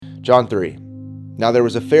John 3. Now there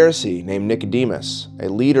was a Pharisee named Nicodemus, a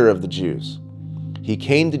leader of the Jews. He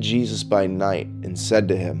came to Jesus by night and said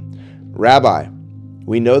to him, Rabbi,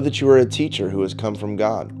 we know that you are a teacher who has come from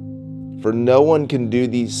God, for no one can do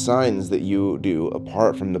these signs that you do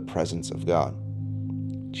apart from the presence of God.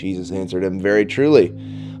 Jesus answered him, Very truly,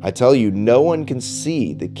 I tell you, no one can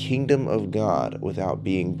see the kingdom of God without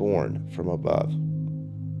being born from above.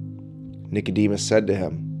 Nicodemus said to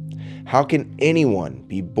him, How can anyone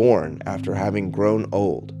be born after having grown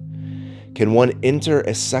old? Can one enter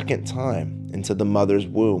a second time into the mother's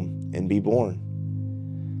womb and be born?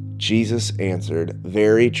 Jesus answered,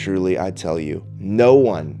 Very truly, I tell you, no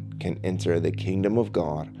one can enter the kingdom of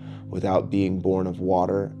God without being born of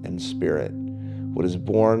water and spirit. What is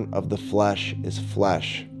born of the flesh is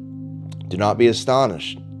flesh. Do not be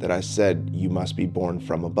astonished that I said you must be born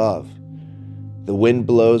from above. The wind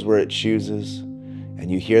blows where it chooses,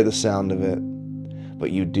 and you hear the sound of it,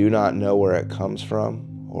 but you do not know where it comes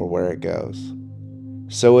from or where it goes.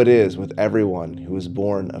 So it is with everyone who is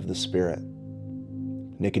born of the Spirit.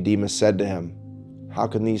 Nicodemus said to him, How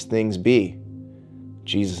can these things be?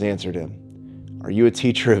 Jesus answered him, Are you a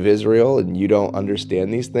teacher of Israel and you don't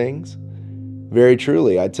understand these things? Very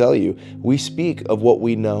truly, I tell you, we speak of what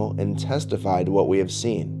we know and testify to what we have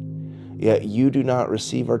seen, yet you do not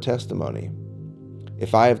receive our testimony.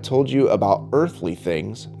 If I have told you about earthly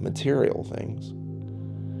things, material things,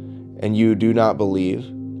 and you do not believe,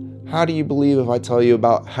 how do you believe if I tell you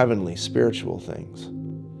about heavenly, spiritual things?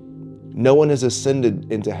 No one has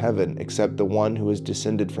ascended into heaven except the one who has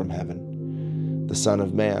descended from heaven, the Son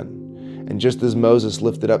of Man. And just as Moses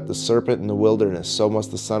lifted up the serpent in the wilderness, so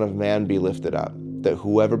must the Son of Man be lifted up, that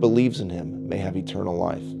whoever believes in him may have eternal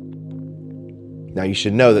life. Now you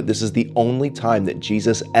should know that this is the only time that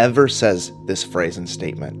Jesus ever says this phrase and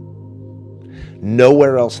statement.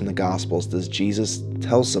 Nowhere else in the Gospels does Jesus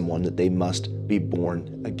tell someone that they must be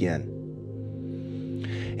born again.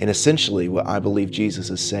 And essentially what I believe Jesus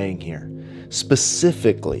is saying here,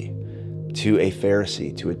 specifically to a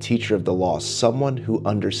Pharisee, to a teacher of the law, someone who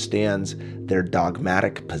understands their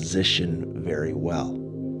dogmatic position very well.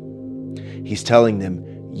 He's telling them,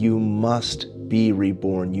 you must be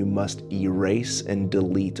reborn. You must erase and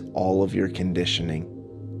delete all of your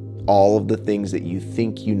conditioning, all of the things that you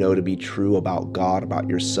think you know to be true about God, about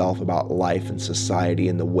yourself, about life and society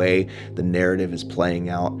and the way the narrative is playing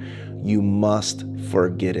out. You must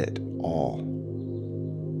forget it all.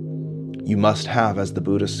 You must have, as the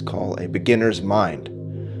Buddhists call, a beginner's mind,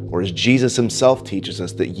 or as Jesus himself teaches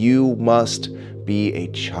us, that you must be a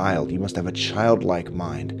child. You must have a childlike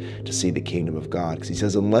mind to see the kingdom of God. Because he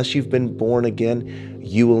says, unless you've been born again,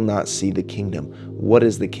 you will not see the kingdom. What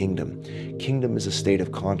is the kingdom? Kingdom is a state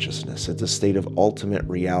of consciousness. It's a state of ultimate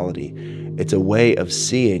reality. It's a way of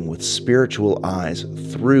seeing with spiritual eyes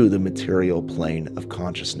through the material plane of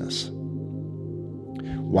consciousness.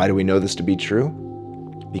 Why do we know this to be true?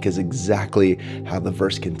 Because exactly how the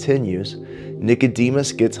verse continues,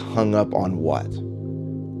 Nicodemus gets hung up on what?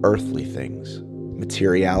 Earthly things,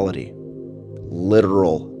 materiality,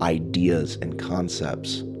 literal ideas and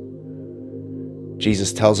concepts.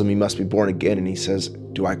 Jesus tells him he must be born again, and he says,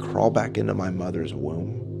 do I crawl back into my mother's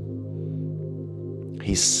womb?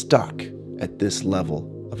 He's stuck at this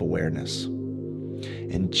level of awareness.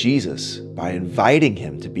 And Jesus, by inviting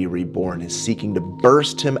him to be reborn, is seeking to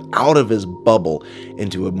burst him out of his bubble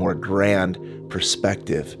into a more grand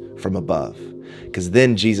perspective from above. Because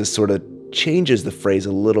then Jesus sort of changes the phrase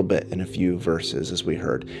a little bit in a few verses, as we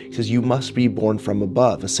heard. He says, you must be born from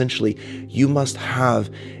above. Essentially, you must have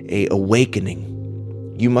an awakening.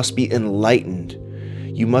 You must be enlightened.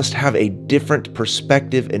 You must have a different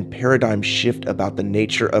perspective and paradigm shift about the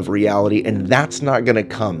nature of reality, and that's not going to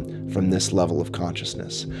come from this level of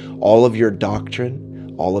consciousness. All of your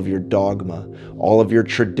doctrine, all of your dogma, all of your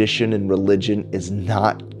tradition and religion is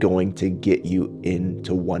not going to get you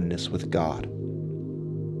into oneness with God.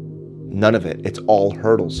 None of it. It's all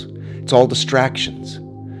hurdles. It's all distractions.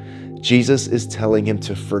 Jesus is telling him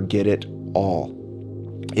to forget it all.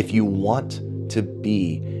 If you want to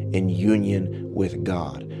be in union with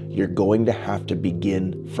God, you're going to have to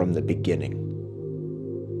begin from the beginning.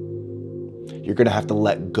 You're going to have to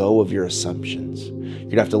let go of your assumptions. You're going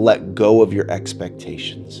to have to let go of your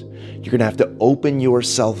expectations. You're going to have to open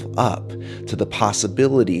yourself up to the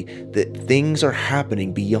possibility that things are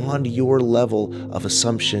happening beyond your level of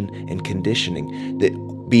assumption and conditioning, that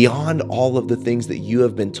beyond all of the things that you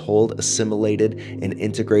have been told, assimilated, and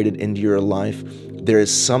integrated into your life, there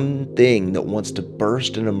is something that wants to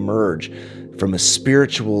burst and emerge from a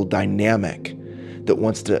spiritual dynamic that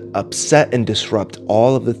wants to upset and disrupt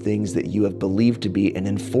all of the things that you have believed to be and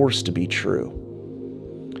enforced to be true.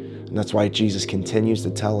 And that's why Jesus continues to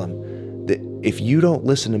tell him that if you don't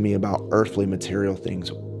listen to me about earthly material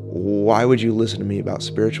things, why would you listen to me about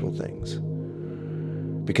spiritual things?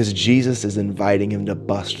 Because Jesus is inviting him to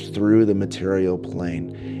bust through the material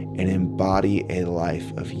plane and embody a life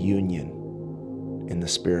of union in the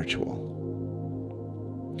spiritual.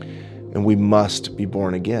 And we must be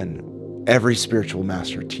born again. Every spiritual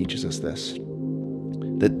master teaches us this,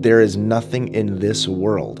 that there is nothing in this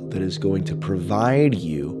world that is going to provide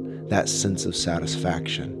you that sense of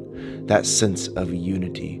satisfaction, that sense of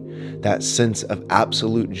unity, that sense of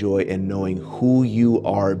absolute joy in knowing who you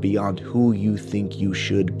are beyond who you think you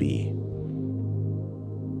should be.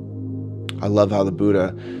 I love how the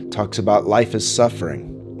Buddha talks about life as suffering,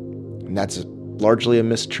 and that's largely a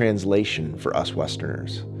mistranslation for us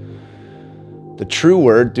Westerners. The true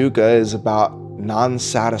word, dukkha, is about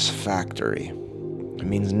non-satisfactory. It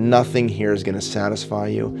means nothing here is going to satisfy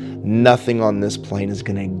you. Nothing on this plane is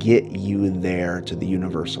going to get you there to the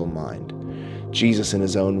universal mind. Jesus, in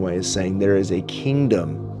his own way, is saying there is a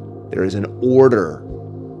kingdom, there is an order,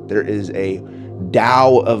 there is a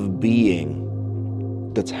Tao of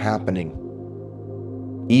being that's happening,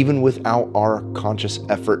 even without our conscious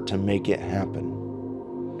effort to make it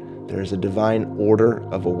happen. There is a divine order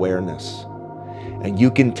of awareness. And you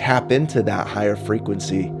can tap into that higher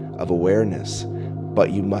frequency of awareness,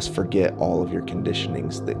 but you must forget all of your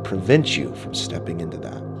conditionings that prevent you from stepping into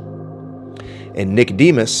that. And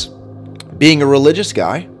Nicodemus, being a religious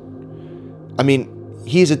guy,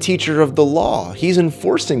 he's a teacher of the law. He's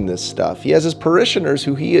enforcing this stuff. He has his parishioners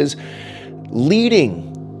who he is leading.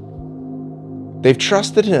 They've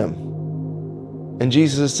trusted him. And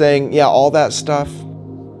Jesus is saying, yeah, all that stuff,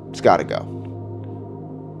 it's got to go.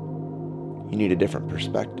 You need a different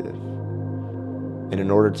perspective. And in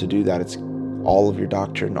order to do that, it's all of your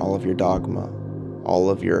doctrine, all of your dogma, all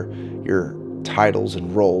of your titles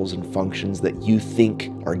and roles and functions that you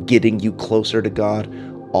think are getting you closer to God,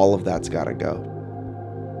 all of that's got to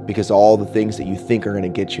go. Because all the things that you think are going to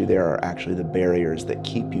get you there are actually the barriers that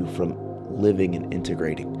keep you from living and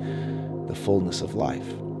integrating the fullness of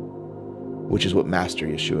life, which is what Master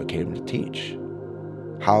Yeshua came to teach.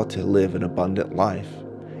 How to live an abundant life.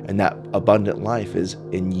 And that abundant life is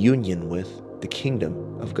in union with the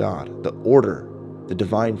kingdom of God, the order, the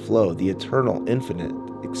divine flow, the eternal, infinite,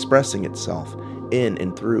 expressing itself in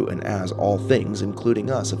and through and as all things, including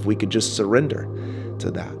us, if we could just surrender to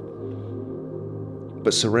that.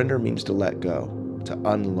 But surrender means to let go, to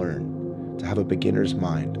unlearn, to have a beginner's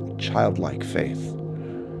mind, childlike faith.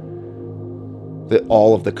 That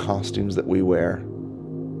all of the costumes that we wear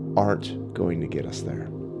aren't going to get us there.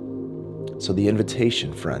 So the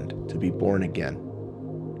invitation, friend, to be born again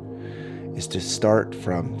is to start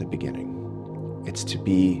from the beginning. It's to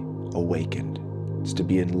be awakened. It's to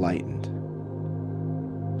be enlightened.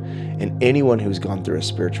 And anyone who's gone through a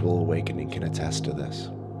spiritual awakening can attest to this.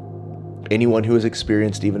 Anyone who has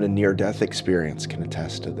experienced even a near-death experience can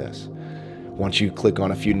attest to this. Once you click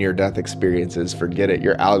on a few near-death experiences, forget it.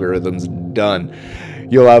 Your algorithm's done.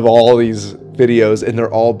 You'll have all these videos, and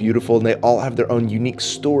they're all beautiful, and they all have their own unique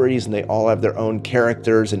stories, and they all have their own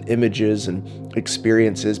characters and images and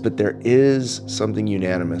experiences, but there is something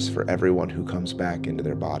unanimous for everyone who comes back into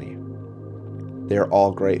their body. They're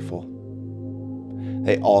all grateful.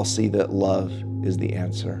 They all see that love is the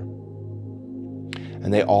answer.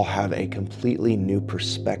 And they all have a completely new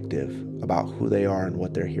perspective about who they are and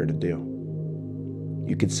what they're here to do.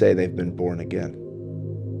 You could say they've been born again.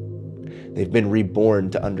 They've been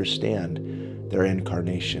reborn to understand their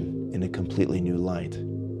incarnation in a completely new light.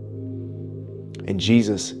 And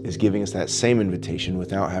Jesus is giving us that same invitation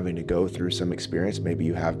without having to go through some experience. Maybe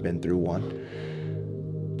you have been through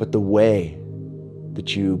one. But the way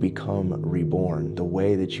that you become reborn, the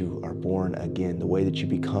way that you are born again, the way that you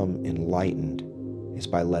become enlightened is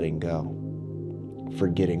by letting go,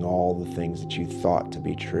 forgetting all the things that you thought to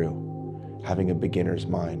be true, having a beginner's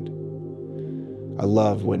mind. I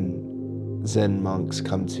love when Zen monks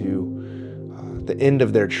come to the end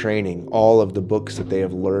of their training, all of the books that they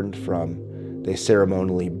have learned from, they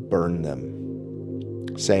ceremonially burn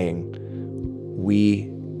them, saying,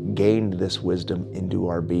 we gained this wisdom into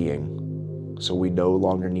our being, so we no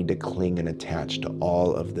longer need to cling and attach to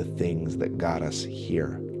all of the things that got us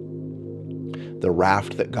here. The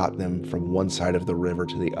raft that got them from one side of the river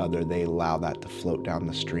to the other, they allow that to float down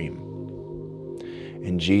the stream.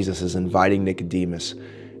 And Jesus is inviting Nicodemus,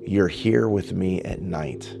 you're here with me at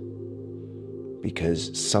night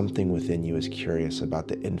because something within you is curious about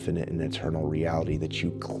the infinite and eternal reality that you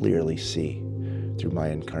clearly see through my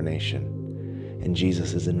incarnation. And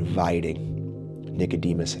Jesus is inviting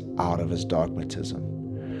Nicodemus out of his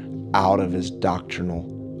dogmatism, out of his doctrinal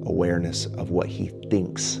awareness of what he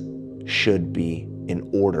thinks should be in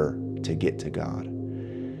order to get to God.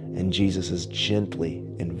 And Jesus is gently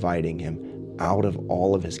inviting him out of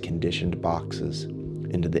all of his conditioned boxes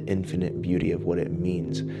into the infinite beauty of what it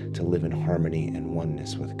means to live in harmony and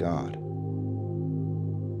oneness with God.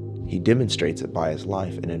 He demonstrates it by his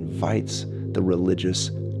life and invites the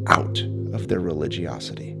religious out of their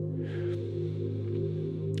religiosity.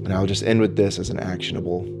 And I'll just end with this as an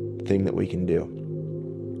actionable thing that we can do.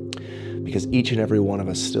 Because each and every one of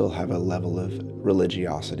us still have a level of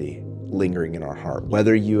religiosity lingering in our heart.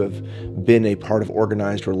 Whether you have been a part of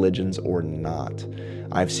organized religions or not,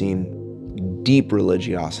 I've seen deep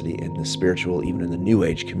religiosity in the spiritual, even in the New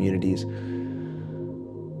Age communities,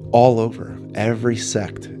 all over. Every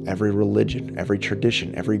sect, every religion, every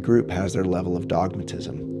tradition, every group has their level of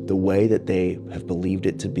dogmatism, the way that they have believed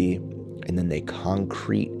it to be, and then they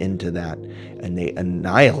concrete into that, and they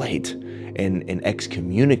annihilate and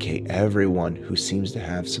excommunicate everyone who seems to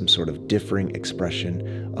have some sort of differing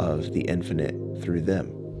expression of the infinite through them.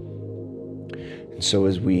 And so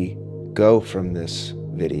as we go from this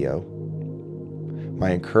video,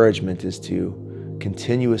 my encouragement is to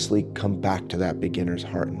continuously come back to that beginner's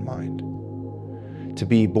heart and mind, to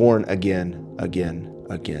be born again, again,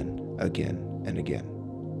 again, again, and again.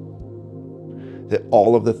 That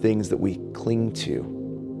all of the things that we cling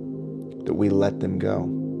to, that we let them go,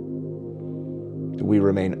 that we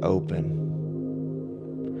remain open,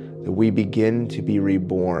 that we begin to be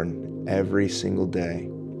reborn every single day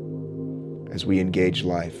as we engage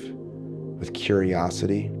life with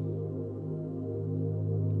curiosity,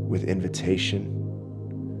 with invitation,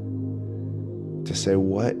 to say,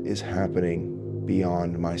 what is happening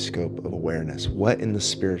beyond my scope of awareness? What in the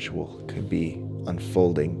spiritual could be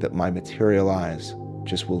unfolding that my material eyes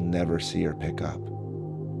just will never see or pick up?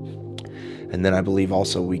 And then I believe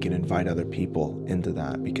also we can invite other people into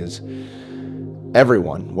that, because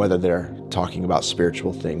everyone, whether they're talking about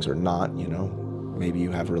spiritual things or not, maybe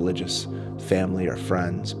you have religious family or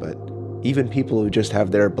friends, but even people who just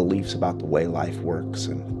have their beliefs about the way life works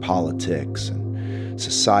and politics and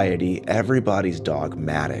society, everybody's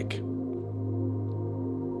dogmatic.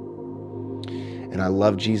 And I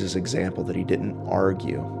love Jesus' example that he didn't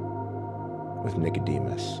argue with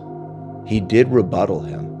Nicodemus. He did rebuttal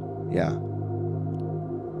him, yeah,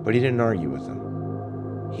 but he didn't argue with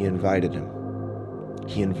him. He invited him.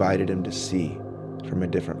 He invited him to see from a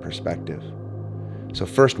different perspective. So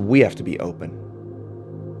first, we have to be open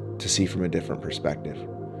to see from a different perspective.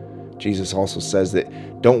 Jesus also says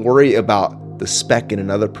that don't worry about the speck in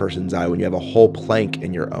another person's eye when you have a whole plank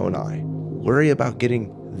in your own eye. Worry about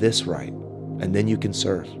getting this right, and then you can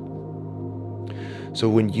serve. So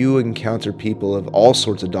when you encounter people of all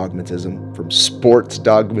sorts of dogmatism, from sports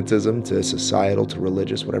dogmatism to societal to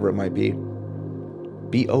religious, whatever it might be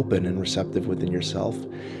open and receptive within yourself,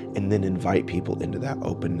 and then invite people into that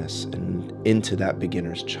openness and into that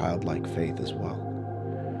beginner's childlike faith as well.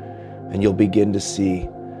 And you'll begin to see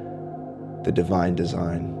the divine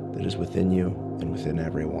design that is within you and within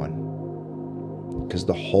everyone, because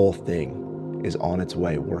the whole thing is on its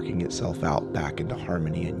way, working itself out back into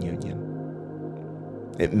harmony and union.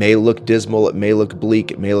 It may look dismal, it may look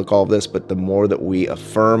bleak, it may look all this, but the more that we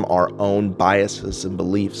affirm our own biases and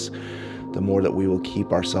beliefs, the more that we will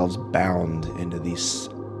keep ourselves bound into these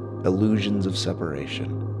illusions of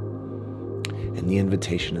separation. And the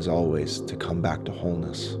invitation is always to come back to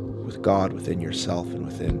wholeness with God within yourself and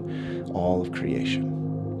within all of creation.